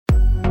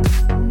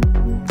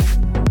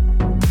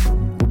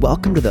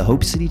Welcome to the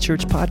Hope City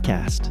Church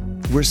podcast.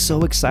 We're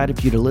so excited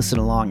for you to listen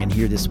along and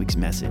hear this week's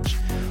message.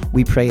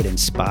 We pray it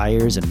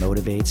inspires and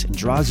motivates and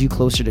draws you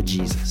closer to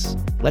Jesus.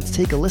 Let's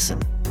take a listen.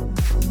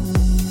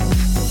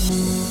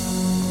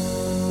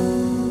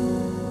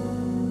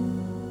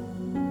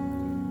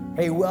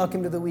 Hey,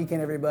 welcome to the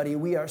weekend, everybody.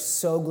 We are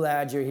so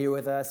glad you're here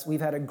with us. We've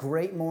had a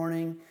great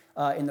morning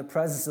in the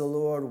presence of the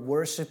Lord,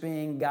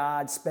 worshiping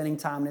God, spending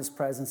time in His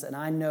presence, and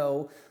I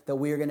know that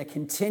we are going to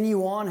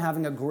continue on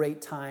having a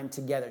great time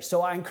together.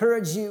 So I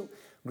encourage you,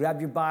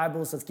 grab your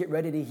Bibles, let's get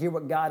ready to hear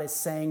what God is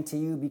saying to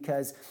you,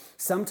 because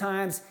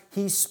sometimes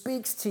He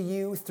speaks to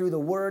you through the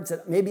words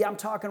that maybe I'm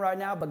talking right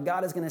now, but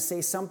God is going to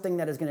say something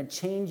that is going to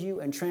change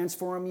you and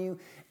transform you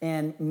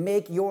and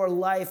make your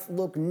life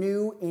look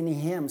new in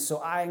Him. So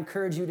I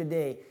encourage you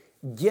today,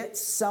 get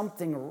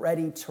something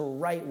ready to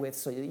write with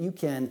so that you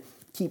can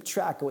keep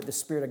track of what the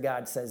Spirit of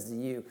God says to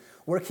you.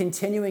 We're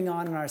continuing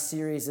on in our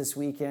series this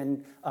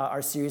weekend,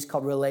 our series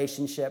called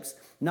Relationships.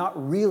 Not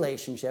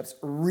relationships,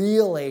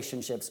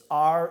 REALationships,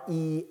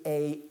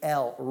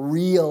 R-E-A-L,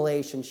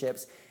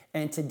 REALationships.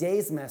 And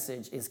today's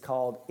message is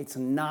called, It's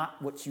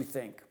Not What You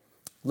Think.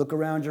 Look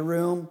around your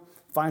room,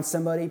 find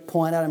somebody,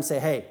 point at them,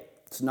 say, hey,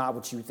 it's not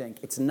what you think.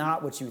 It's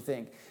not what you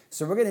think.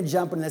 So we're going to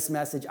jump into this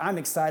message. I'm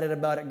excited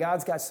about it.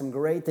 God's got some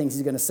great things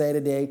He's going to say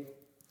today.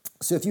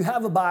 So if you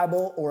have a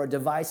Bible or a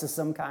device of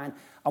some kind,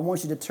 I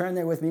want you to turn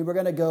there with me. We're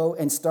going to go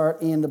and start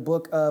in the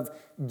book of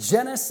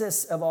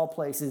Genesis, of all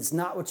places. It's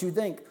not what you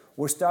think.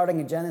 We're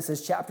starting in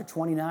Genesis chapter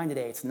 29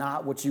 today. It's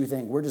not what you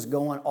think. We're just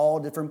going all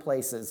different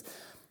places.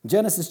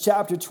 Genesis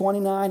chapter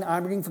 29,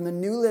 I'm reading from the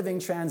New Living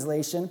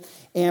Translation,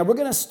 and we're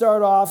going to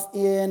start off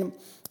in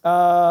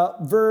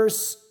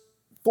verse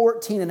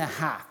 14 and a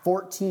half,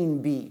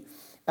 14b.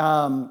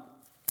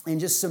 And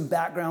just some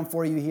background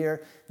for you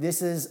here.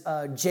 This is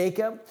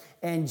Jacob,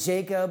 and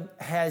Jacob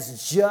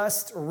has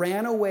just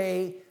ran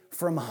away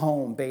from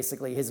home,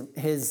 basically.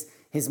 His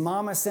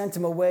mama sent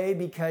him away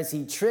because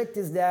he tricked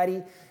his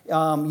daddy.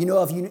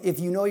 If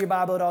you know your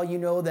Bible at all, you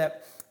know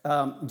that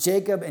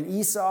Jacob and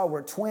Esau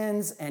were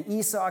twins, and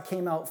Esau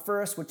came out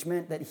first, which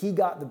meant that he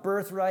got the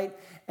birthright,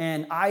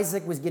 and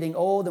Isaac was getting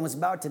old and was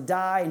about to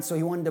die, and so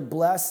he wanted to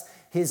bless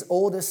his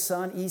oldest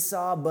son,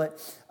 Esau,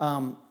 but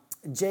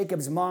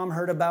Jacob's mom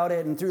heard about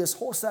it, and through this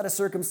whole set of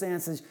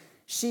circumstances,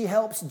 she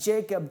helps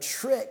Jacob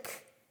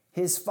trick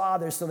his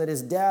father so that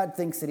his dad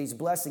thinks that he's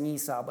blessing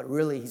Esau, but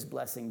really he's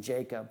blessing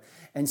Jacob.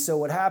 And so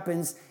what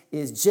happens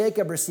is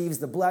Jacob receives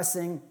the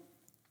blessing.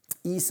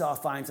 Esau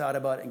finds out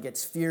about it and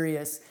gets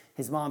furious.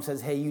 His mom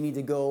says, hey, you need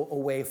to go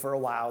away for a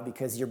while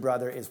because your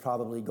brother is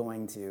probably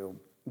going to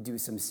do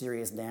some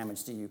serious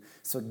damage to you.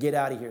 So get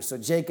out of here. So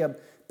Jacob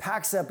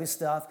packs up his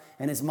stuff,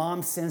 and his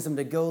mom sends him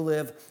to go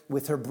live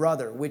with her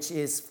brother, which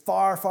is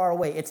far, far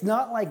away. It's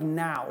not like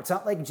now. It's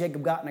not like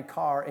Jacob got in a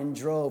car and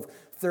drove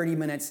 30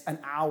 minutes, an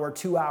hour,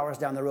 2 hours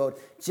down the road.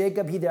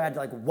 Jacob either had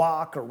to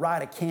walk or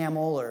ride a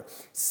camel or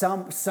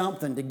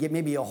something to get,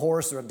 maybe a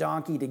horse or a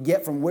donkey, to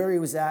get from where he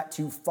was at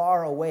to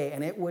far away.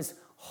 And it was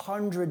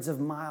hundreds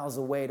of miles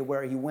away to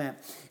where he went.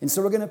 And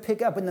so we're going to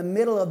pick up in the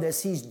middle of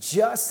this. He's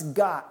just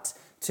got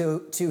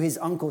to his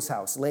uncle's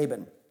house,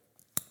 Laban.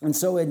 And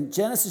so in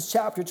Genesis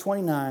chapter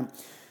 29,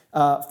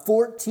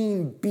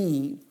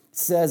 14b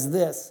says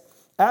this: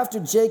 After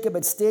Jacob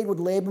had stayed with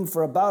Laban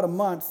for about a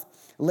month,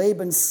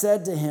 Laban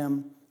said to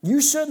him,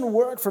 you shouldn't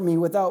work for me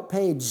without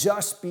pay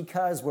just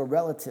because we're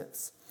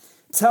relatives.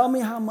 Tell me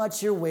how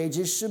much your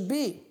wages should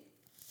be.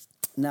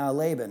 Now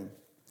Laban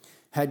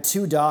had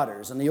 2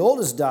 daughters, and the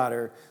oldest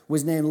daughter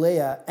was named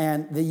Leah,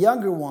 and the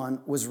younger one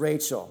was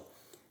Rachel.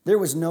 There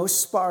was no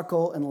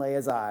sparkle in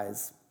Leah's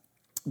eyes,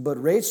 but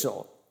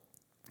Rachel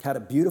had a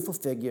beautiful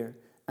figure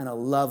and a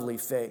lovely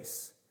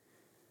face.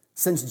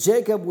 Since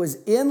Jacob was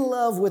in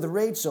love with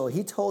Rachel,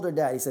 he told her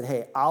dad, he said,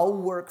 hey, I'll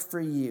work for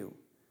you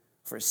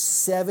for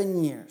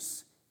 7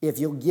 years if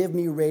you'll give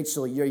me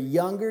Rachel, your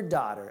younger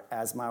daughter,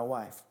 as my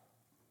wife.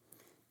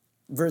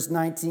 Verse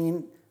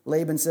 19,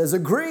 Laban says,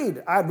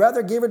 agreed, I'd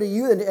rather give her to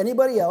you than to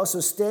anybody else, so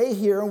stay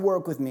here and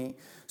work with me.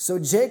 So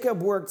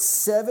Jacob worked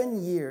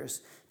 7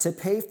 years to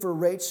pay for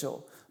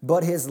Rachel,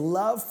 but his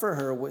love for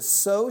her was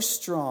so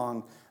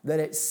strong that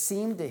it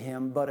seemed to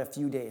him but a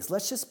few days.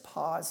 Let's just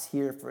pause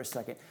here for a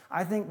second.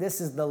 I think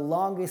this is the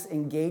longest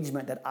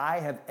engagement that I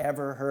have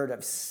ever heard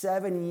of.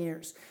 7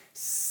 years.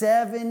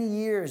 7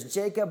 years.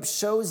 Jacob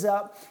shows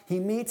up, he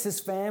meets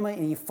his family,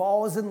 and he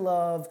falls in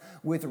love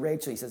with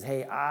Rachel. He says,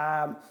 hey,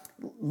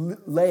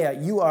 Leah,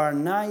 you are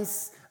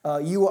nice.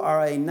 You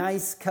are a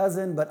nice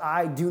cousin, but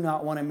I do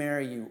not want to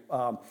marry you.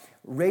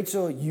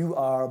 Rachel, you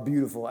are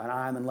beautiful, and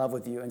I'm in love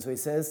with you. And so he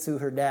says to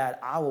her dad,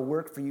 I will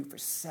work for you for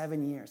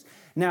 7 years.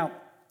 Now,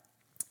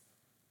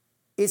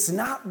 it's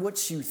not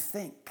what you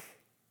think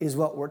is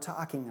what we're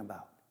talking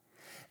about.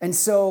 And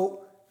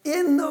so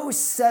in those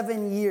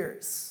 7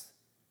 years,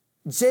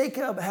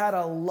 Jacob had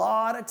a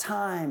lot of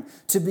time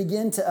to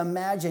begin to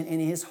imagine in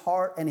his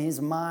heart and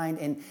his mind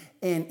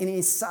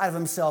inside of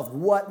himself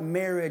what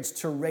marriage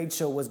to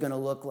Rachel was going to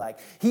look like.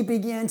 He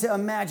began to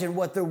imagine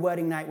what their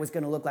wedding night was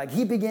going to look like.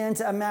 He began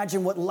to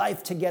imagine what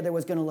life together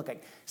was going to look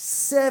like.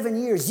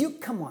 7 years,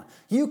 come on,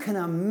 you can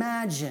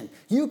imagine.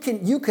 You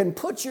can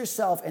put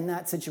yourself in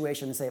that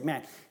situation and say,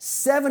 man,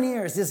 7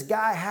 years, this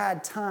guy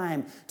had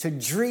time to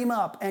dream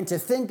up and to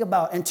think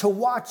about and to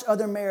watch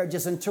other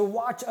marriages and to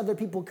watch other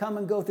people come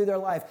and go through their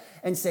life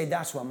and say,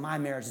 that's what my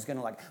marriage is going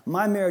to look like.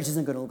 My marriage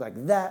isn't going to look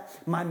like that.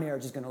 My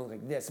marriage is going to look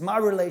like this. My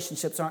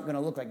relationships aren't going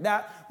to look like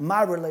that.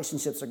 My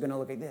relationships are going to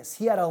look like this.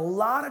 He had a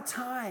lot of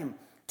time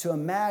to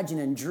imagine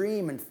and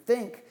dream and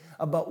think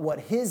about what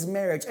his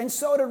marriage, and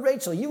so did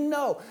Rachel. You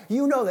know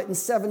that in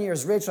 7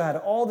 years, Rachel had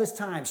all this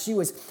time. She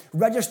was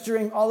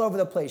registering all over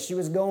the place. She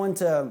was going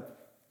to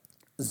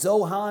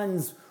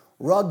Zohan's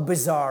rug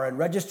bazaar and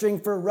registering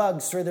for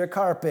rugs for their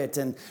carpet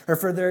or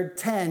for their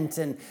tent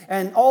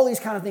and all these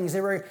kind of things.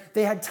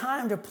 They had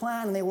time to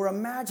plan, and they were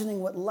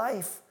imagining what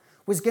life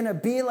was going to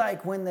be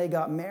like when they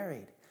got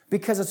married.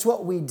 Because it's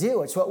what we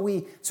do. It's what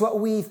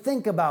we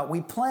think about.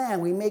 We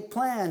plan. We make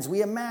plans.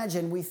 We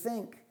imagine. We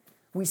think.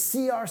 We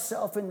see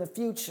ourselves in the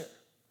future.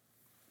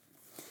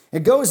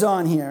 It goes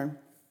on here,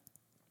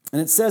 and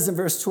it says in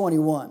verse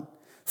 21,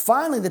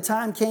 finally the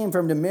time came for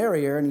him to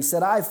marry her, and he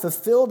said, I've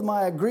fulfilled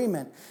my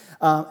agreement.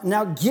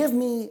 Now give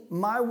me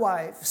my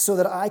wife so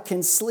that I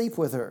can sleep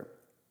with her.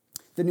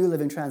 The New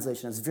Living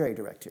Translation is very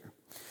direct here.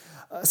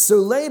 So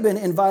Laban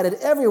invited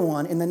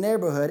everyone in the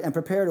neighborhood and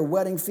prepared a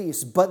wedding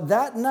feast. But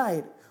that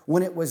night,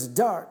 when it was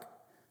dark,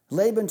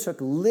 Laban took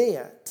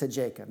Leah to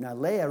Jacob. Now,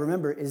 Leah,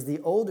 remember, is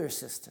the older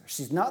sister.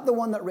 She's not the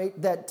one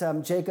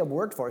that Jacob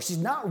worked for. She's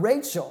not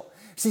Rachel.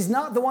 She's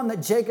not the one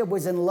that Jacob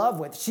was in love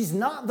with. She's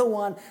not the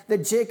one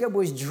that Jacob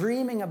was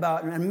dreaming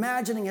about and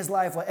imagining his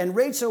life with. And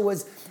Rachel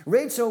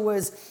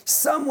was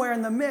somewhere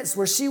in the midst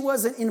where she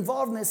wasn't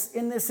involved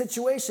in this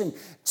situation.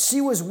 She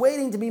was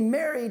waiting to be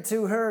married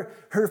to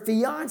her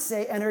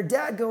fiance, and her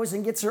dad goes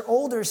and gets her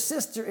older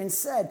sister and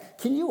said,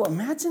 can you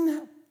imagine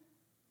that?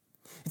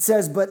 It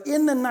says, but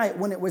in the night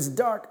when it was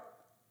dark,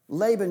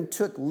 Laban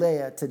took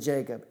Leah to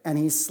Jacob, and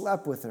he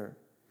slept with her.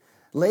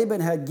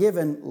 Laban had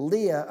given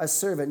Leah a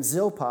servant,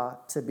 Zilpah,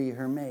 to be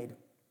her maid.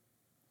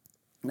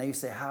 Now you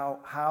say,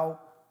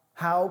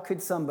 how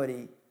could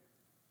somebody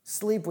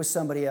sleep with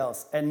somebody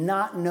else and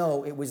not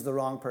know it was the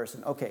wrong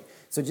person? Okay,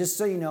 so just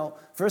so you know,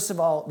 first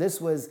of all,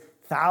 this was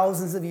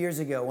thousands of years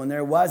ago when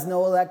there was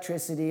no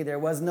electricity, there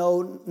was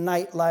no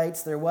night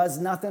lights, there was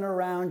nothing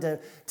around to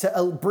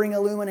bring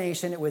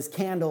illumination. It was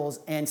candles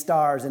and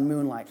stars and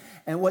moonlight.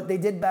 And what they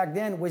did back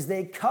then was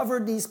they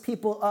covered these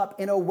people up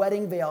in a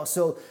wedding veil.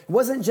 So it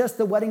wasn't just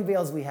the wedding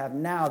veils we have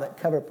now that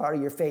cover part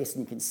of your face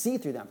and you can see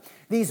through them.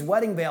 These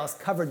wedding veils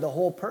covered the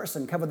whole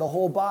person, covered the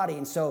whole body.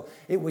 And so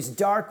it was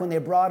dark when they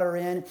brought her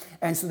in.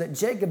 And so that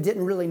Jacob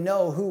didn't really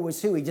know who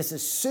was who. He just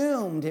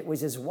assumed it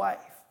was his wife.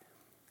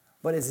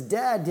 But his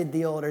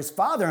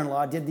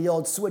father-in-law did the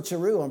old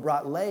switcheroo and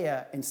brought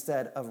Leah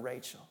instead of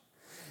Rachel.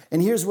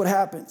 And here's what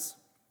happens.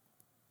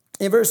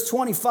 In verse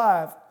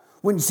 25,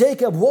 when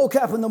Jacob woke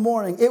up in the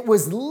morning, it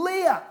was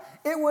Leah.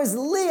 It was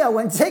Leah.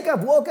 When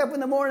Jacob woke up in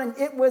the morning,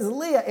 it was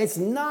Leah. It's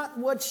not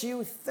what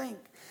you think.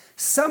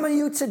 Some of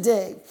you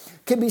today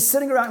can be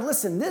sitting around.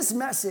 Listen, this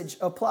message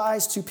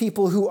applies to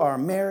people who are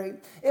married.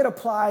 It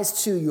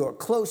applies to your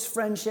close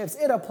friendships.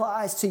 It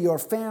applies to your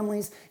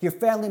families, your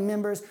family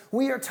members.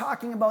 We are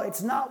talking about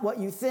it's not what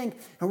you think.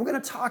 And we're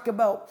going to talk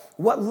about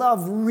what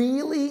love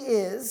really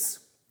is.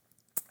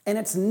 And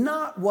it's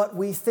not what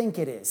we think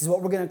it is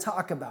what we're going to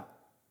talk about.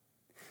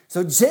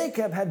 So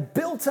Jacob had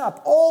built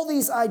up all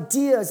these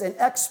ideas and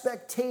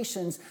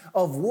expectations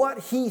of what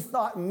he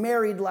thought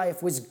married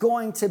life was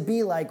going to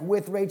be like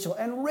with Rachel.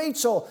 And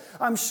Rachel,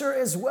 I'm sure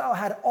as well,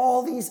 had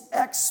all these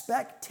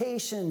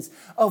expectations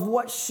of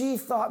what she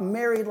thought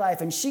married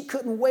life. And she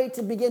couldn't wait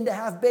to begin to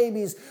have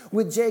babies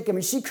with Jacob.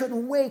 And she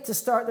couldn't wait to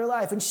start their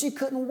life. And she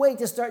couldn't wait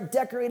to start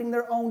decorating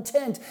their own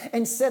tent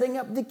and setting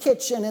up the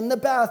kitchen and the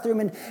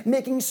bathroom and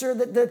making sure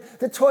that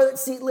the toilet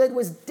seat lid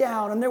was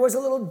down and there was a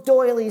little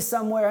doily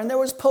somewhere and there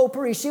was potpourri.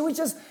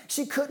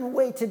 She couldn't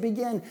wait to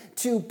begin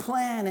to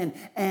plan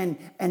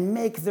and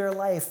make their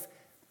life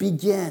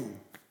begin.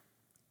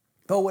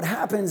 But what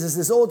happens is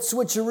this old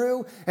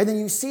switcheroo, and then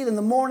you see it in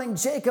the morning,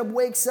 Jacob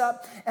wakes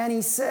up and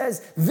he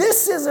says,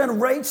 this isn't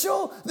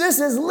Rachel, this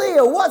is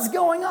Leah, what's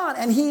going on?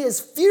 And he is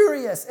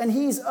furious and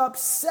he's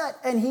upset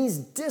and he's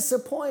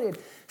disappointed.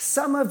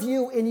 Some of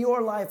you in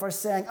your life are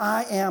saying,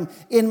 I am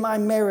in my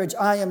marriage,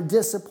 I am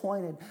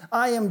disappointed,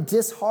 I am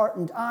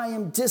disheartened, I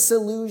am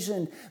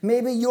disillusioned.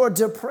 Maybe you're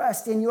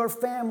depressed in your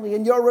family,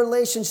 in your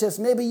relationships.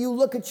 Maybe you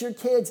look at your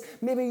kids,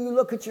 maybe you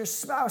look at your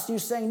spouse, and you're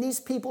saying,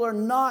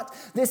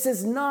 this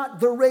is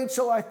not the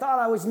Rachel I thought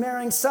I was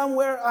marrying.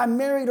 Somewhere I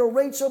married a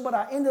Rachel, but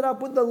I ended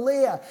up with the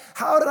Leah.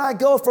 How did I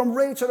go from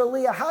Rachel to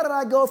Leah? How did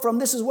I go from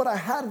this is what I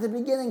had at the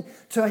beginning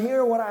to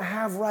here what I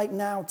have right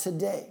now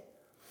today?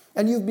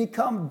 And you've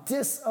become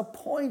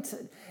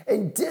disappointed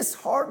and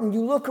disheartened.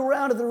 You look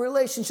around at the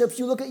relationships,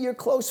 you look at your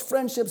close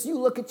friendships, you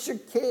look at your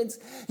kids,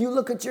 you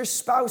look at your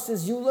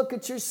spouses, you look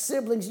at your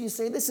siblings, you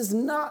say, this is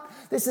not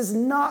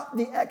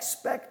the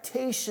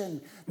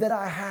expectation that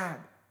I had.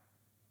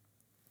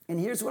 And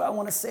here's what I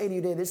want to say to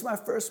you today. This is my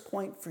first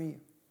point for you,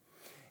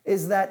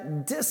 is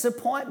that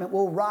disappointment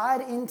will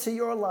ride into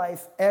your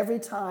life every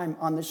time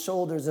on the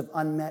shoulders of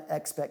unmet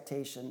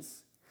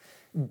expectations.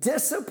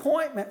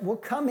 Disappointment will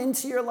come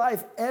into your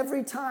life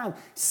every time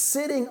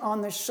sitting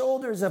on the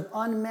shoulders of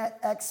unmet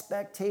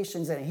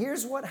expectations. And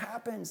here's what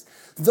happens.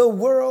 The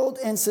world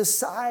and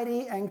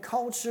society and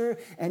culture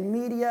and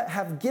media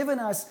have given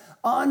us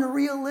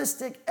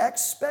unrealistic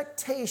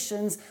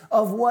expectations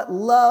of what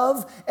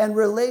love and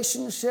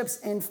relationships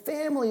and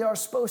family are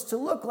supposed to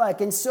look like.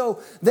 And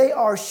so they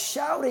are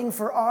shouting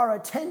for our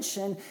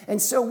attention.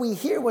 And so we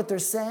hear what they're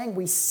saying,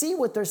 we see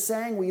what they're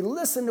saying, we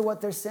listen to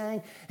what they're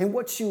saying, and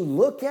what you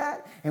look at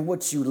and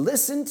what you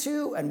listen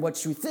to and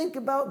what you think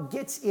about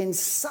gets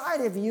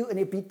inside of you, and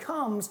it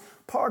becomes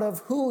part of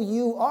who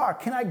you are.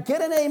 Can I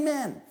get an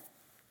amen?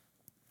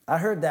 I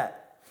heard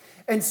that.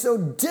 And so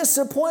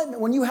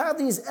disappointment, when you have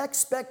these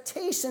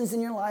expectations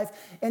in your life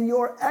and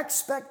your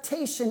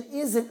expectation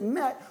isn't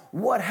met,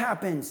 what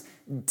happens?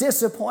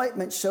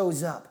 Disappointment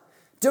shows up.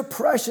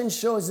 Depression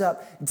shows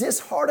up.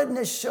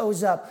 Disheartedness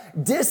shows up.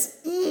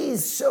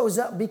 Dis-ease shows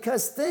up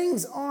because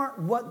things aren't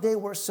what they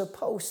were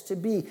supposed to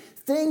be.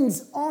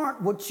 Things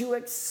aren't what you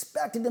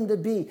expected them to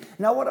be.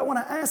 Now, what I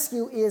want to ask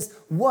you is,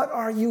 what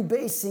are you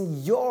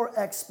basing your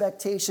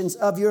expectations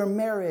of your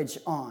marriage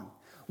on?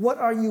 What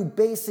are you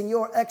basing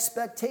your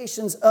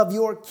expectations of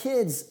your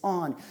kids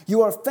on,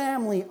 your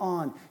family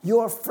on,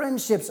 your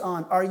friendships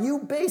on? Are you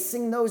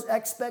basing those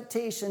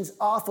expectations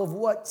off of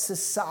what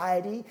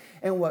society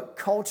and what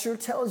culture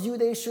tells you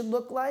they should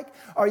look like?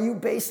 Are you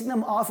basing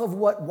them off of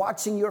what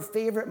watching your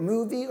favorite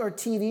movie or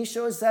TV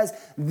show says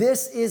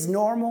this is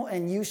normal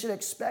and you should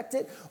expect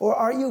it? Or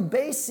are you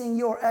basing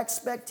your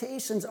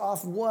expectations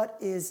off what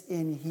is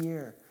in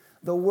here?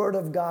 The Word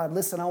of God.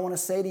 Listen, I want to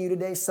say to you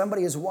today,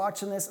 somebody is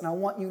watching this, and I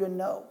want you to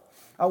know.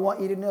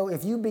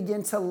 If you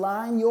begin to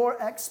line your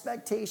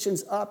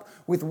expectations up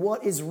with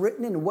what is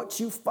written and what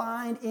you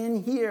find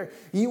in here,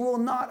 you will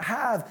not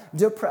have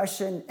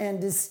depression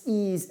and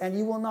dis-ease, and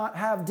you will not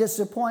have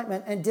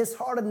disappointment and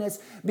disheartedness,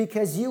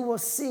 because you will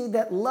see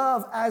that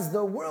love, as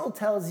the world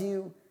tells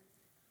you,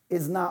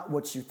 is not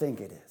what you think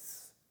it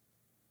is.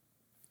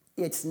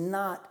 It's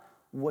not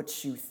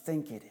what you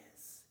think it is.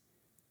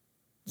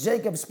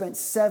 Jacob spent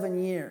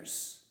 7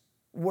 years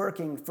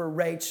working for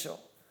Rachel,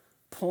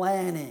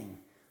 planning,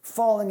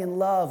 falling in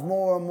love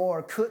more and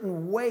more,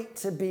 couldn't wait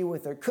to be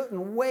with her,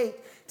 couldn't wait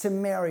to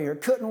marry her,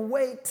 couldn't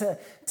wait to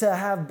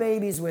have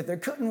babies with her,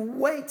 couldn't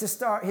wait to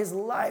start his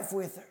life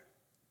with her.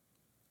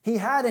 He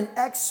had an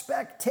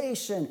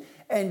expectation,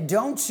 and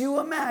don't you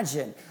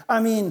imagine,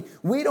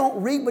 we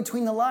don't read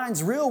between the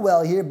lines real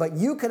well here, but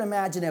you can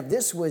imagine if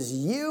this was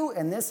you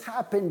and this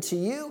happened to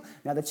you.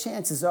 Now, the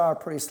chances are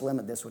pretty slim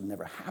that this would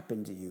never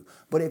happen to you.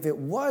 But if it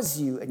was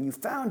you and you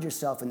found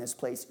yourself in this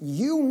place,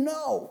 you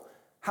know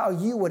how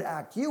you would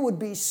act. You would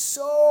be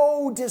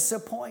so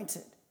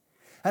disappointed.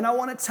 And I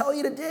want to tell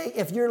you today,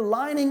 if you're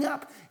lining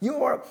up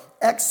your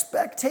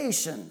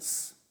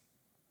expectations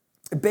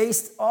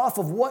based off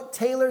of what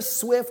Taylor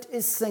Swift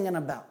is singing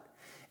about,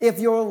 if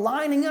you're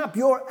lining up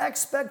your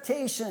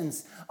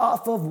expectations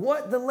off of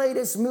what the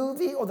latest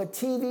movie or the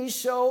TV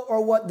show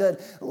or what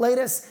the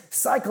latest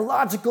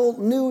psychological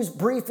news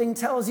briefing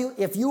tells you,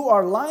 if you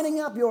are lining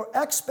up your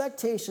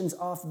expectations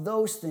off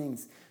those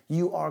things,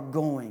 you are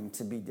going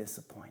to be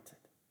disappointed.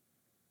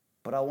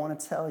 But I want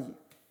to tell you,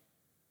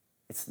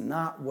 it's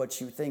not what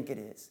you think it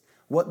is.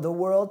 What the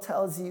world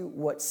tells you,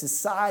 what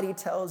society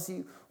tells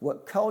you,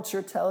 what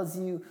culture tells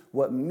you,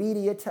 what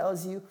media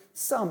tells you,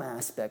 some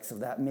aspects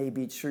of that may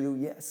be true,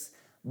 yes.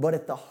 But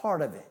at the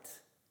heart of it,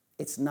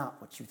 it's not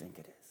what you think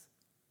it is.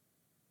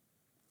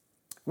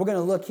 We're going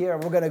to look here,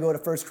 we're going to go to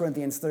 1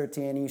 Corinthians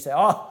 13, and you say,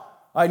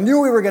 I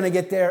knew we were going to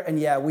get there, and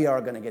yeah, we are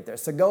going to get there.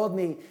 So go with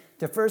me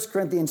to 1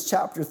 Corinthians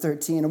chapter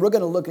 13, and we're going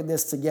to look at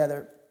this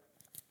together.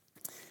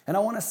 And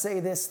I want to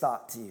say this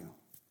thought to you.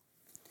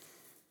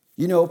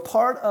 You know,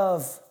 part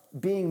of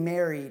being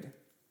married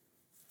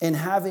and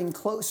having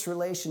close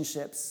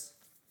relationships,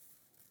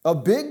 a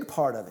big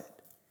part of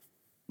it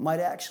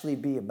might actually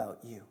be about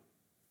you.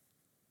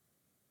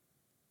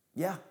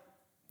 Yeah.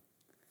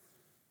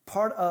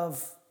 Part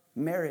of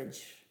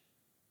marriage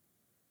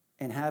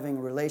and having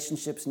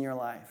relationships in your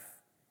life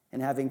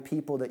and having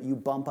people that you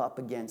bump up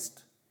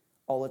against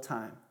all the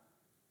time,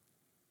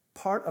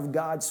 part of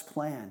God's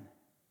plan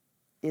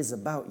is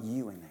about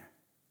you in there.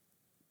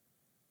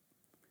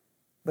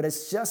 But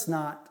it's just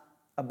not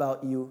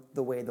about you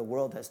the way the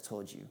world has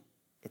told you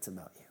it's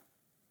about you.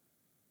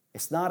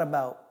 It's not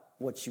about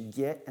what you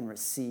get and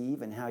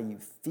receive and how you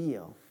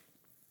feel.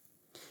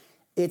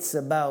 It's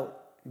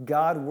about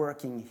God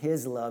working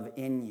His love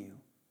in you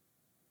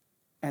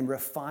and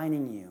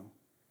refining you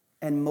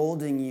and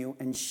molding you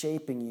and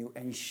shaping you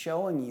and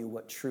showing you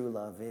what true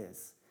love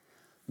is.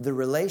 The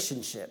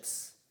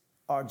relationships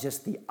are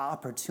just the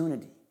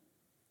opportunity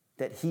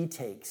that he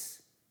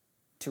takes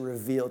to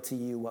reveal to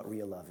you what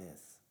real love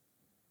is.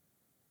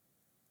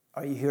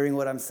 Are you hearing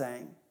what I'm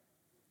saying?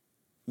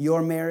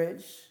 Your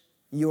marriage,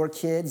 your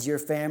kids, your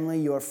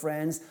family, your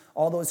friends,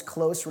 all those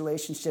close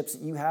relationships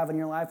that you have in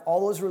your life,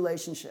 all those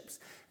relationships,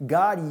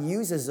 God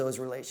uses those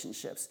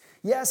relationships.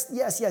 Yes.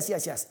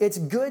 It's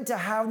good to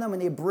have them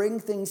and they bring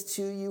things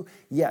to you.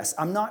 Yes,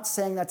 I'm not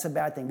saying that's a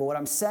bad thing, but what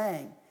I'm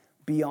saying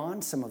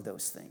beyond some of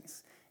those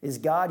things is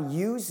God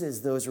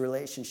uses those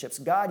relationships.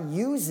 God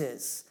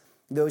uses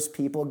those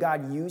people.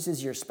 God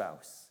uses your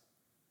spouse.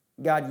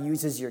 God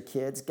uses your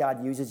kids.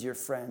 God uses your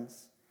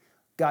friends.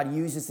 God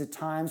uses the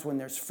times when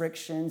there's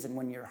frictions and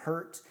when you're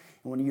hurt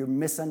and when you're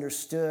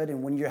misunderstood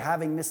and when you're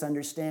having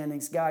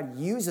misunderstandings. God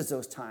uses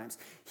those times.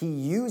 He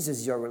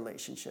uses your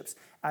relationships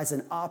as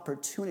an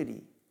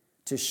opportunity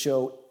to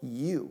show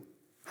you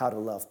how to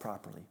love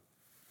properly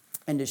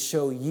and to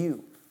show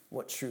you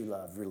what true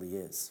love really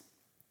is.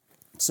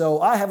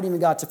 So I haven't even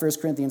got to 1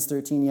 Corinthians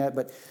 13 yet,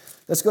 but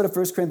let's go to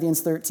 1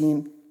 Corinthians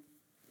 13,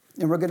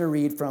 and we're going to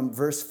read from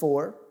verse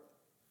 4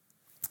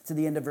 to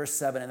the end of verse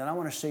 7, and then I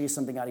want to show you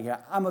something out of here.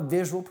 I'm a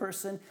visual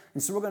person,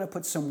 and so we're going to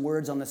put some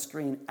words on the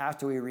screen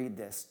after we read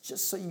this,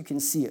 just so you can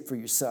see it for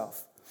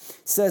yourself.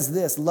 It says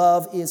this: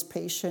 love is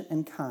patient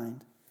and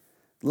kind.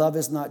 Love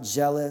is not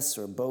jealous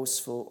or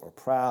boastful or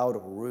proud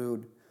or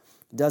rude.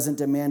 It doesn't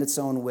demand its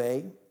own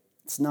way.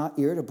 It's not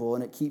irritable,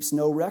 and it keeps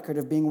no record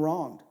of being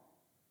wronged.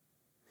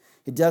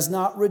 It does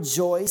not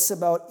rejoice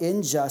about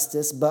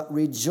injustice, but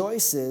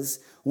rejoices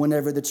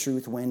whenever the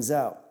truth wins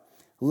out.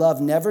 Love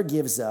never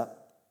gives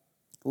up.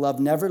 Love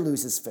never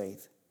loses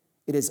faith.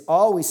 It is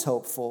always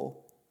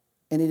hopeful,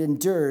 and it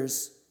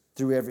endures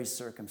through every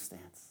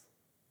circumstance.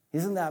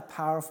 Isn't that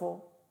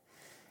powerful?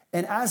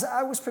 And as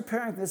I was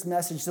preparing for this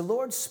message, the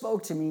Lord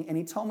spoke to me, and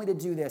he told me to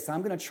do this.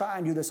 I'm going to try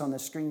and do this on the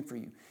screen for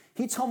you.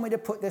 He told me to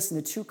put this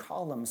into 2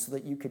 columns so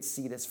that you could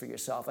see this for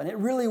yourself, and it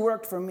really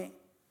worked for me.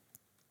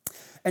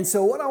 And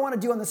so what I want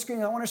to do on the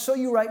screen, I want to show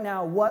you right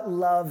now what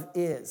love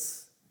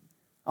is.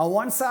 On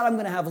one side, I'm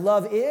going to have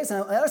love is,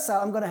 and on the other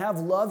side, I'm going to have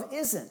love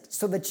isn't,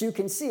 so that you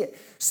can see it.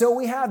 So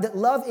we have that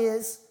love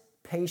is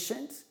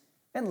patient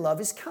and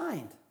love is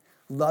kind.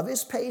 Love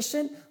is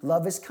patient,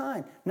 love is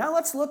kind. Now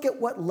let's look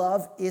at what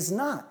love is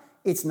not.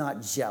 It's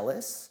not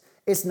jealous,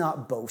 it's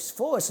not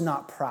boastful, it's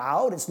not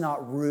proud, it's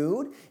not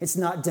rude, it's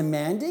not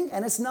demanding,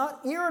 and it's not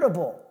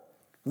irritable.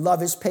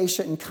 Love is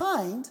patient and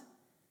kind,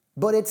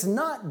 but it's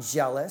not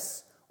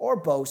jealous or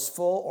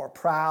boastful or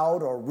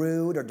proud or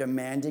rude or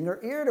demanding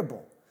or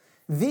irritable.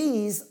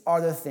 These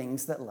are the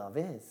things that love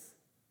is.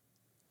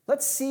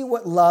 Let's see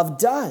what love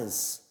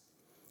does.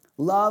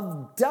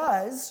 Love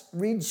does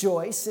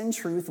rejoice in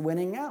truth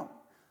winning out.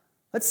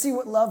 Let's see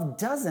what love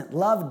doesn't.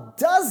 Love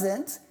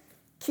doesn't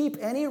keep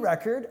any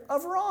record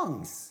of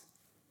wrongs.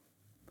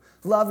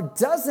 Love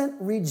doesn't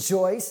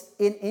rejoice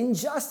in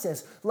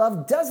injustice.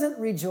 Love doesn't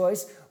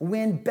rejoice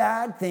when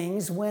bad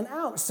things win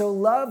out. So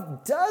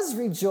love does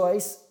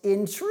rejoice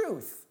in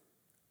truth,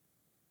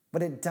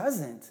 but it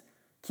doesn't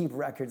keep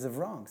records of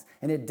wrongs,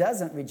 and it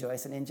doesn't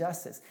rejoice in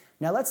injustice.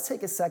 Now let's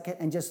take a second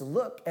and just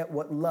look at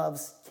what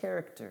love's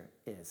character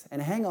is.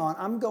 And hang on,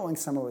 I'm going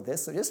somewhere with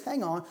this, so just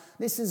hang on.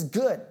 This is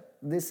good.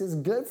 This is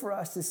good for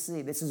us to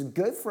see. This is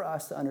good for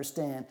us to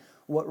understand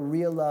what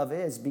real love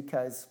is,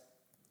 because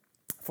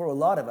for a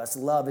lot of us,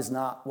 love is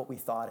not what we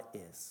thought it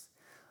is.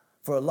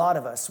 For a lot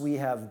of us, we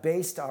have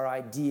based our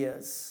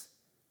ideas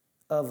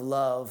of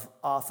love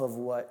off of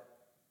what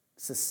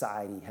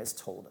society has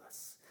told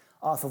us,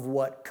 off of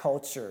what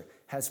culture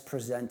has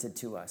presented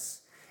to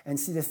us. And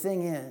see, the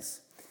thing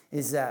is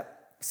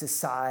that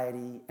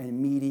society and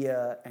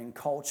media and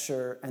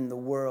culture and the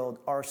world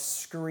are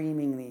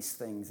screaming these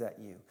things at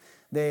you.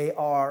 They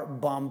are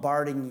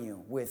bombarding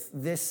you with,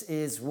 this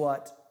is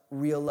what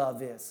real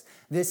love is.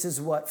 This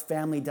is what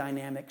family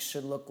dynamics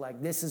should look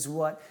like. This is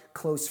what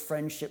close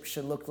friendship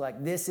should look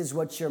like. This is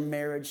what your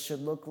marriage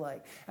should look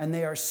like. And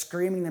they are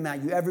screaming them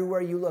at you. Everywhere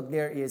you look,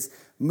 there is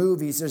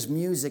movies, there's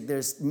music,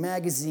 there's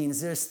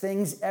magazines, there's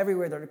things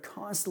everywhere that are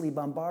constantly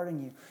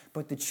bombarding you.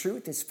 But the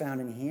truth is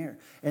found in here.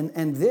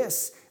 And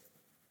this,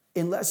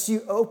 unless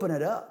you open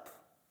it up,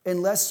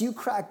 unless you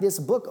crack this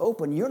book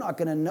open, you're not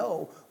going to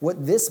know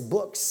what this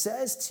book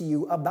says to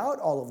you about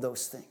all of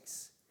those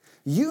things.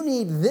 You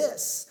need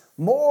this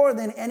more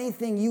than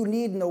anything you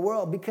need in the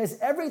world, because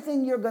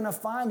everything you're going to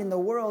find in the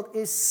world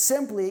is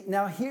simply,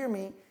 now hear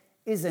me,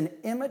 is an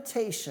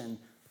imitation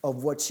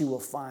of what you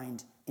will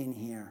find in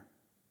here.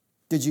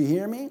 Did you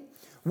hear me?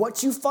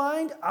 What you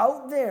find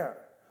out there,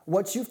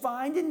 what you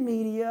find in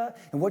media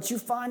and what you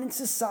find in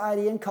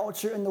society and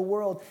culture in the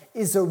world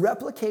is a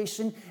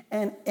replication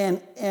and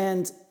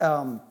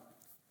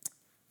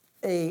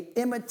a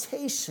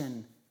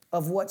imitation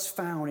of what's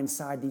found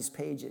inside these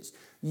pages.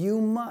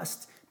 You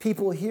must.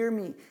 People hear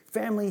me.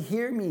 Family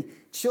hear me.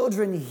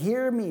 Children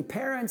hear me.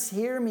 Parents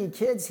hear me.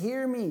 Kids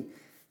hear me.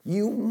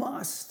 You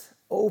must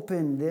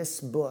open this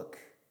book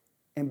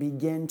and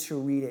begin to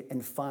read it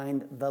and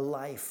find the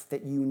life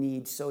that you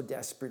need so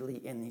desperately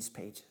in these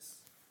pages.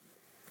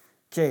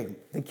 Okay,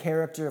 the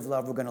character of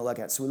love we're going to look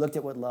at. So we looked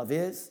at what love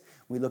is,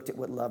 we looked at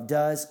what love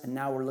does, and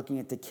now we're looking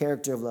at the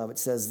character of love. It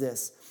says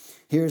this.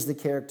 Here's the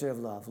character of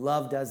love.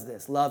 Love does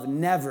this. Love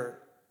never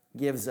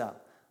gives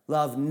up.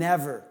 Love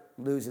never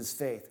loses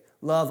faith.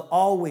 Love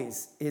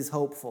always is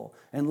hopeful,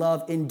 and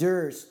love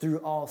endures through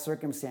all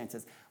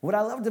circumstances. What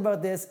I loved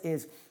about this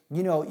is,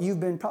 you've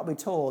been probably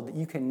told that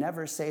you can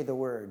never say the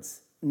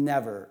words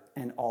never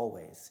and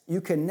always. You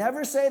can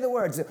never say the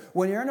words.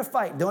 When you're in a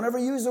fight, don't ever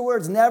use the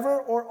words never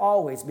or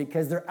always,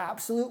 because they're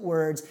absolute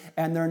words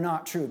and they're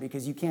not true,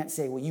 because you can't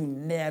say, well, you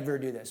never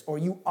do this or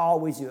you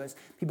always do this.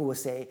 People will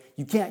say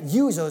you can't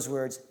use those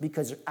words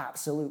because they're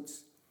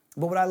absolutes.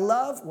 But what I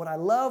love when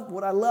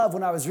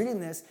I was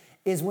reading this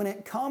is when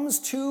it comes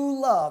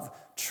to love,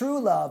 true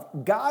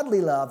love,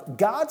 godly love,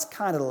 God's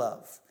kind of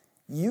love,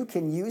 you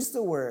can use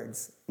the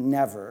words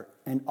never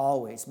and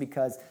always,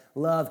 because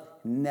love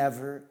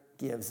never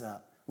gives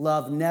up.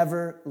 Love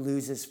never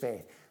loses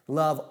faith.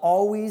 Love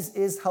always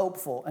is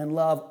hopeful, and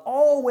love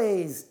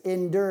always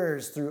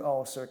endures through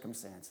all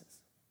circumstances.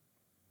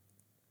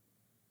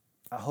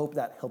 I hope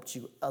that helped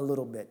you a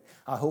little bit.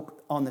 I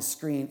hope on the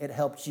screen it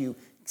helped you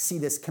see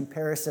this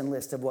comparison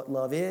list of what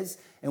love is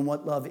and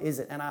what love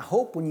isn't. And I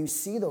hope when you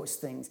see those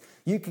things,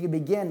 you can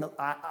begin,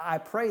 I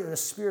pray that the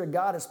Spirit of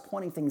God is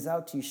pointing things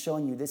out to you,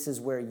 showing you this is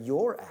where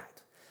you're at.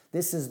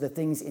 This is the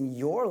things in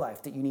your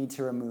life that you need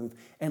to remove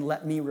and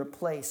let me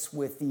replace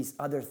with these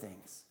other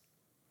things.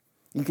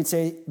 You could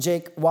say,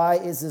 Jake, why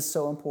is this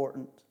so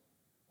important?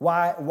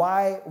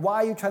 Why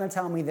are you trying to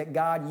tell me that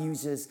God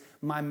uses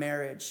my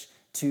marriage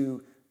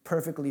to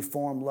perfectly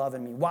form love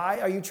in me? Why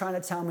are you trying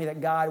to tell me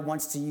that God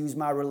wants to use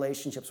my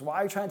relationships? Why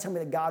are you trying to tell me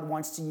that God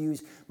wants to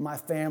use my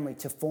family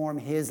to form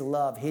his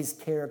love, his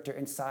character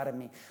inside of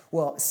me?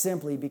 Well,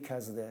 simply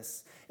because of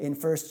this. In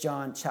 1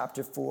 John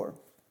chapter 4,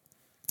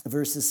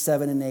 verses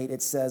 7 and 8,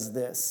 it says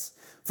this.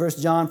 1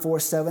 John 4,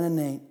 7 and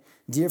 8,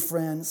 dear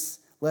friends,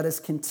 let us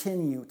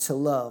continue to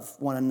love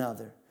one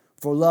another.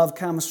 For love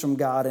comes from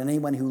God, and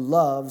anyone who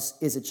loves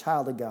is a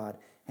child of God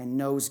and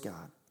knows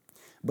God.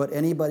 But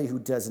anybody who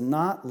does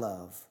not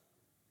love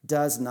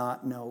does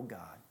not know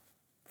God,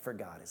 for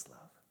God is love.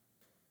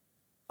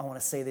 I want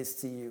to say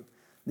this to you.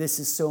 This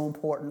is so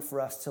important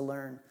for us to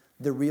learn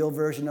the real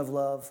version of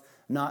love,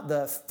 not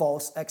the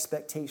false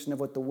expectation of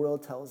what the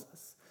world tells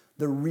us.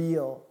 The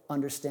real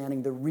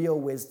understanding, the real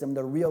wisdom,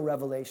 the real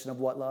revelation of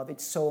what love.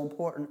 It's so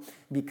important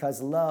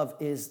because love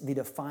is the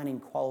defining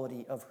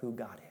quality of who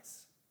God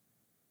is.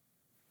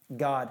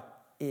 God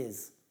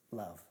is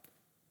love.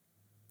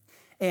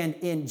 And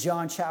in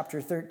John chapter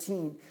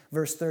 13,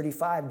 verse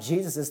 35,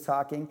 Jesus is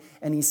talking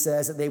and he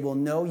says that they will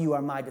know you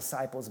are my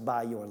disciples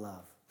by your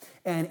love.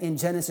 And in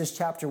Genesis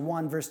chapter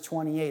 1, verse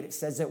 28, it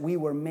says that we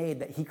were made,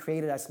 that he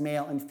created us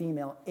male and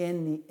female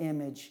in the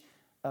image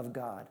of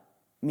God.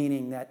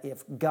 Meaning that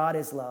if God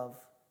is love,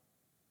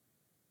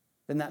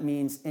 then that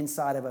means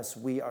inside of us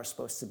we are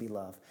supposed to be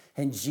love.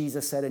 And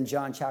Jesus said in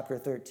John chapter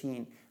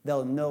 13,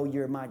 they'll know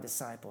you're my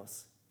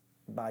disciples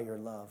by your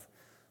love.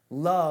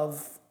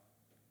 Love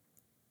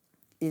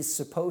is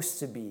supposed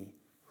to be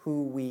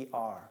who we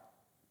are.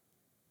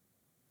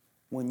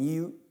 When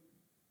you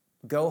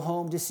go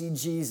home to see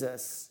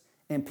Jesus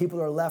and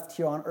people are left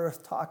here on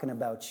earth talking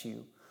about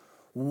you,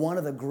 one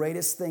of the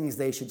greatest things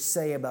they should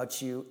say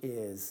about you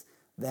is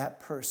that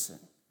person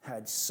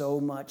had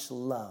so much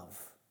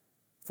love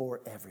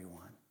for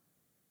everyone.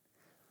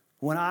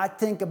 When I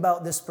think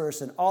about this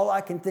person, all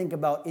I can think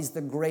about is the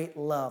great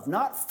love.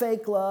 Not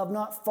fake love,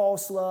 not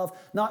false love,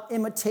 not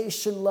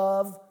imitation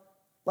love,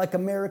 like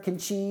American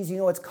cheese. You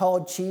know, it's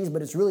called cheese,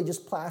 but it's really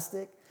just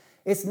plastic.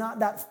 It's not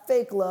that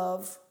fake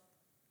love.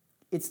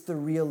 It's the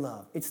real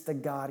love. It's the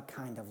God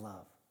kind of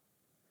love.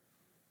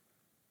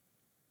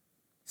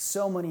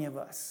 So many of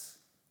us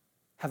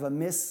have a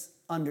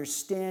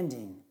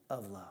misunderstanding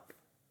of love.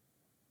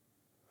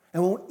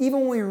 And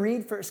even when we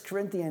read 1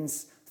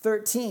 Corinthians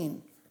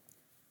 13,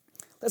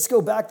 let's go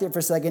back there for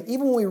a second.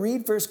 Even when we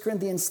read 1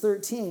 Corinthians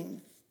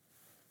 13,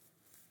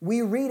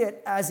 we read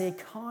it as a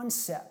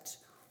concept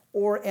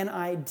or an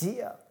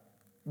idea.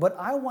 But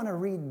I want to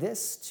read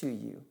this to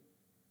you.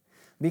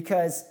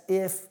 Because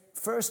if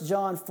 1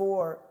 John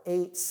 4,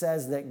 8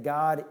 says that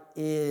God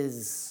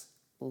is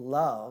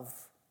love,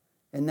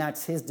 and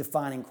that's his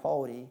defining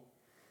quality,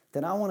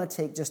 then I want to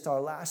take just our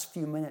last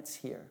few minutes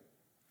here,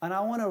 and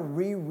I want to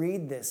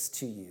reread this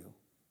to you.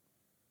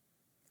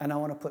 And I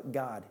want to put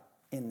God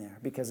in there,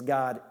 because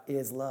God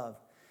is love.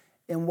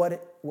 And what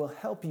it will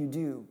help you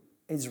do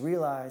is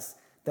realize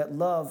that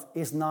love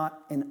is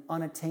not an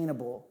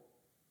unattainable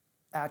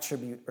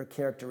attribute or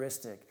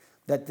characteristic.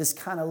 That this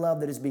kind of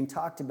love that is being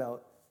talked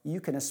about, you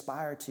can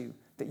aspire to,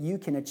 that you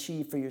can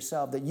achieve for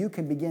yourself, that you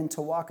can begin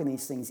to walk in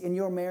these things. In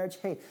your marriage,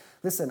 hey,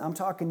 listen, I'm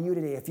talking to you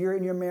today. If you're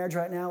in your marriage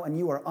right now and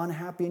you are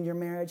unhappy in your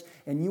marriage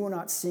and you are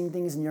not seeing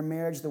things in your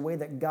marriage the way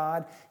that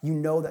God, you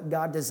know that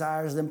God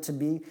desires them to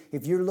be,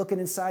 if you're looking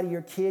inside of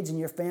your kids and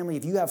your family,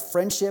 if you have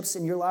friendships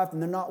in your life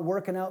and they're not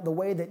working out the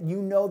way that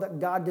you know that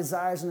God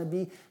desires them to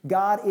be,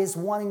 God is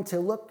wanting to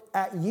look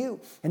at you.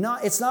 And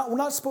we're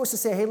not supposed to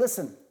say, hey,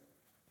 listen,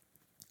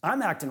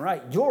 I'm acting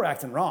right. You're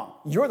acting wrong.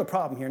 You're the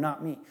problem here,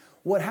 not me.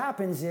 What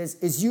happens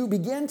is you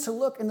begin to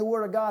look in the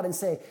Word of God and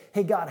say,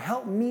 hey, God,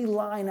 help me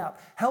line up.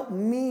 Help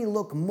me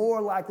look more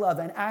like love.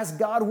 And as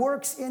God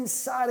works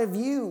inside of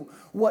you,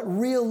 what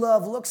real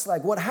love looks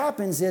like, what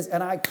happens is,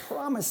 and I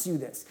promise you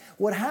this,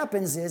 what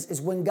happens is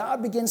when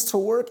God begins to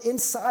work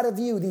inside of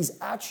you, these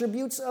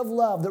attributes of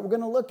love that we're going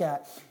to look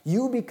at,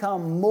 you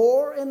become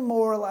more and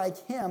more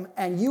like Him,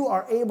 and you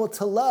are able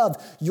to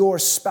love your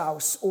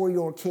spouse or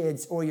your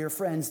kids or your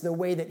friends the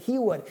way that He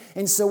would.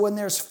 And so when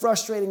there's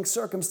frustrating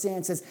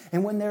circumstances,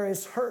 and when there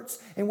is hurts,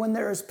 and when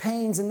there is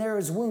pains, and there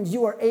is wounds,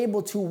 you are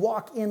able to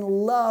walk in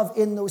love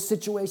in those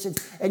situations.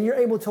 And you're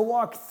able to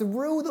walk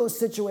through those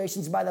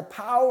situations by the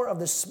power of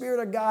the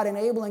Spirit of God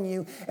enabling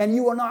you. And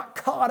you are not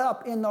caught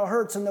up in the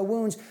hurts and the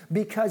wounds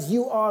because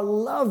you are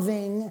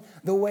loving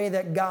the way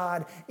that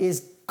God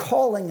is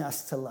calling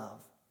us to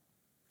love.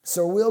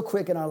 So real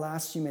quick in our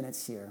last few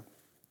minutes here,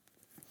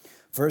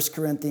 1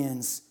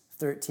 Corinthians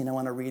 13, I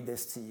want to read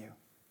this to you.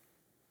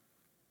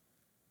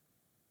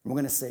 We're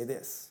going to say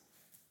this.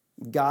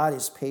 God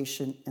is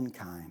patient and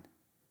kind.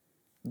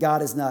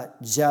 God is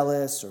not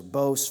jealous or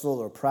boastful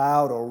or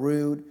proud or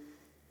rude.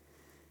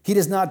 He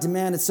does not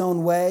demand its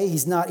own way.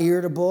 He's not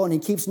irritable, and He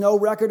keeps no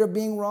record of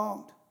being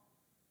wronged.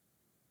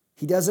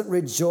 He doesn't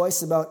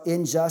rejoice about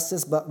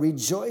injustice, but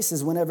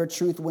rejoices whenever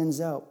truth wins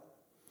out.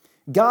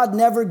 God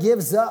never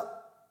gives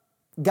up.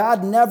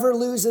 God never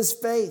loses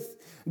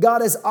faith.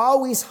 God is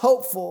always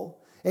hopeful,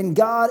 and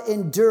God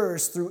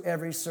endures through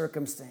every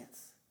circumstance.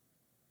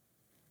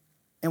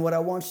 And what I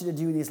want you to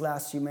do these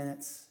last few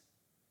minutes,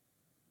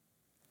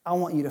 I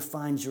want you to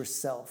find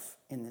yourself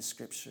in this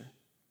scripture.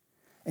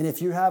 And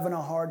if you're having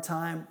a hard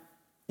time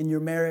in your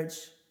marriage,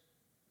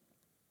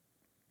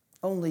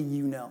 only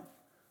you know.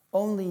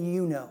 Only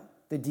you know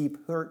the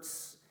deep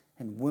hurts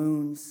and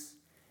wounds.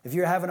 If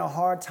you're having a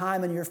hard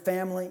time in your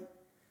family,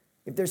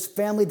 if there's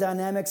family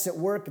dynamics at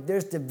work, if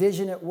there's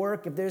division at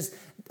work, if there's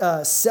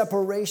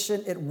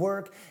separation at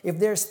work, if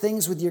there's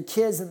things with your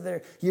kids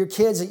that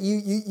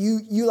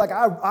you like,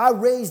 I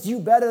raised you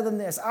better than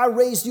this. I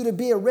raised you to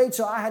be a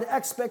Rachel. I had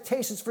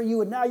expectations for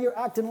you, and now you're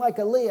acting like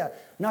a Leah.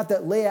 Not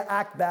that Leah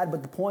act bad,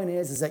 but the point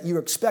is that you're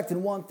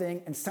expecting one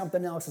thing and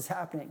something else is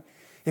happening.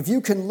 If you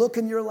can look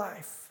in your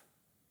life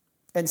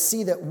and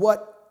see that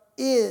what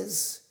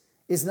is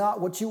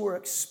not what you were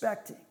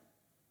expecting,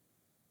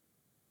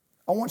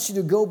 I want you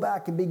to go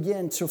back and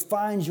begin to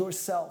find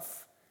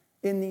yourself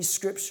in these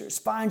scriptures.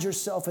 Find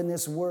yourself in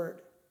this word.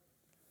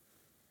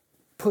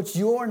 Put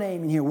your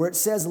name in here. Where it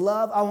says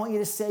love, I want you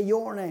to say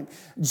your name.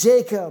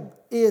 Jacob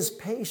is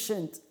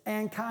patient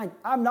and kind.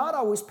 I'm not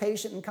always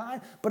patient and kind,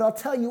 but I'll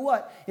tell you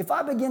what, if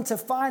I begin to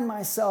find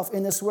myself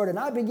in this word and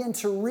I begin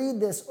to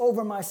read this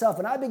over myself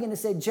and I begin to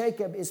say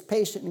Jacob is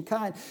patient and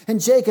kind, and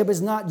Jacob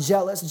is not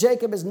jealous,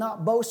 Jacob is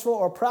not boastful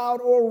or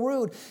proud or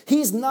rude,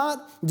 he's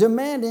not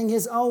demanding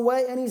his own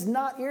way, and he's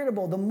not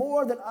irritable. The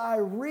more that I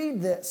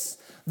read this,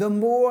 the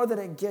more that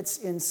it gets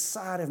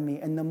inside of me,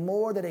 and the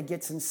more that it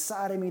gets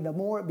inside of me, the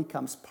more it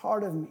becomes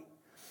part of me.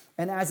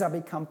 And as I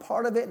become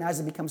part of it, and as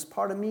it becomes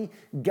part of me,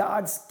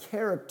 God's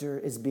character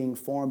is being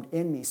formed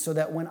in me, so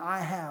that when I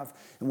have,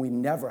 and we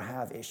never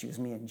have issues,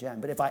 me and Jen,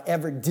 but if I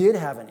ever did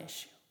have an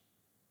issue,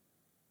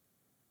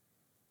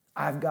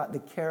 I've got the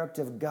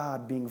character of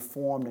God being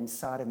formed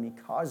inside of me,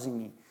 causing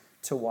me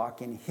to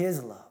walk in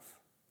His love.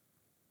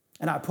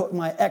 And I put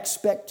my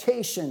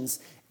expectations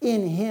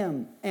in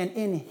Him and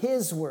in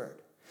His word.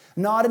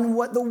 Not in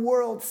what the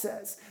world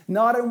says,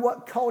 not in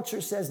what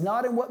culture says,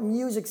 not in what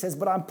music says,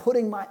 but I'm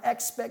putting my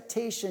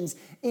expectations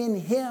in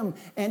Him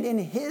and in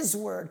His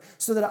word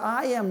so that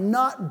I am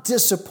not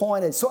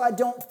disappointed, so I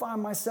don't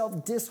find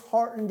myself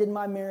disheartened in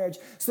my marriage,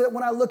 so that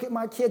when I look at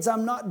my kids,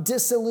 I'm not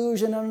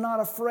disillusioned, I'm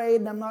not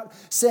afraid, and I'm not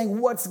saying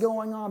what's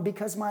going on,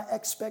 because my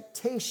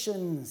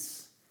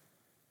expectations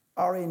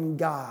are in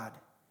God.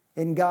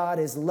 And God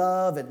is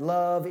love, and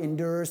love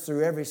endures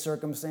through every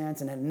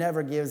circumstance, and it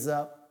never gives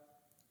up.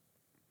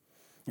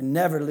 It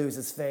never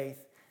loses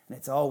faith, and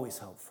it's always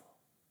hopeful.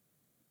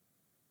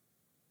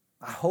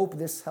 I hope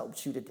this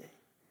helps you today.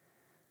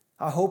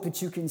 I hope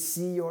that you can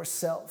see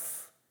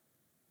yourself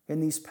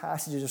in these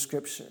passages of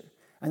Scripture,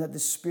 and that the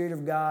Spirit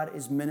of God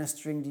is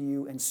ministering to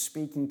you and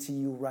speaking to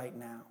you right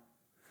now.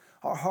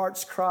 Our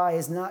heart's cry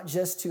is not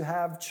just to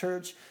have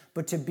church,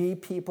 but to be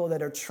people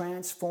that are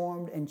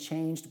transformed and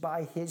changed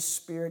by His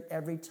Spirit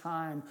every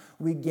time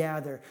we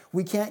gather.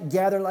 We can't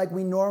gather like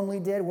we normally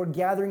did. We're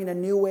gathering in a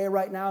new way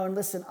right now. And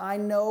listen, I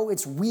know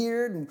it's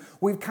weird and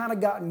we've kind of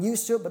gotten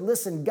used to it, but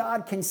listen,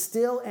 God can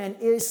still and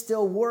is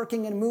still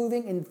working and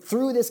moving and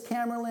through this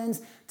camera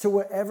lens to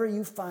wherever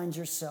you find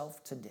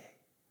yourself today.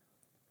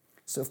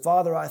 So,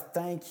 Father, I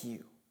thank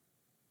you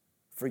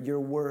for your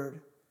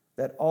word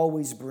that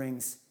always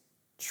brings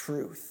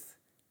truth,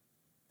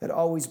 that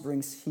always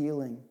brings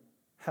healing,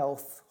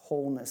 health,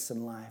 wholeness,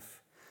 and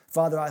life.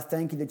 Father, I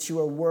thank you that you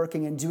are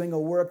working and doing a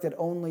work that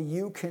only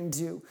you can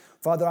do.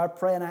 Father, I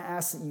pray and I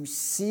ask that you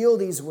seal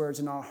these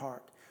words in our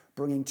heart,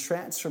 bringing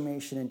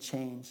transformation and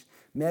change.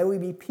 May we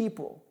be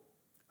people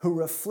who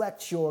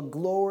reflect your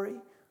glory,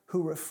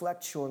 who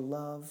reflect your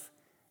love,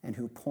 and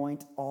who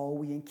point all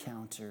we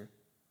encounter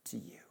to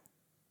you.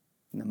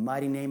 In the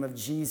mighty name of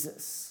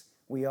Jesus,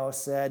 we all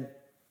said,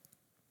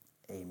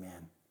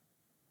 amen.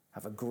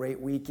 Have a great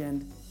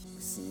weekend.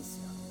 See you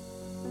soon.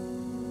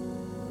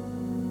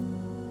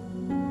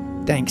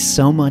 Thanks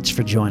so much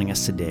for joining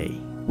us today.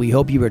 We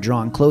hope you are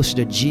drawn closer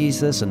to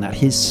Jesus and that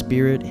His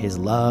Spirit, His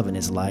love, and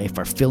His life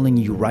are filling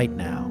you right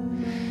now.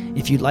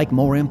 If you'd like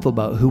more info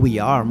about who we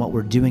are and what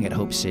we're doing at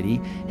Hope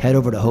City, head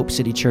over to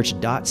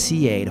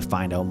hopecitychurch.ca to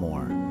find out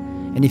more.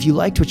 And if you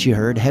liked what you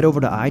heard, head over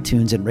to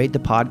iTunes and rate the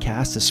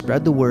podcast to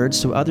spread the word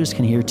so others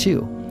can hear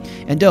too.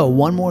 And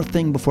one more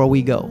thing before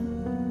we go.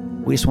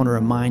 We just want to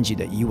remind you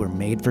that you were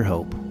made for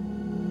hope.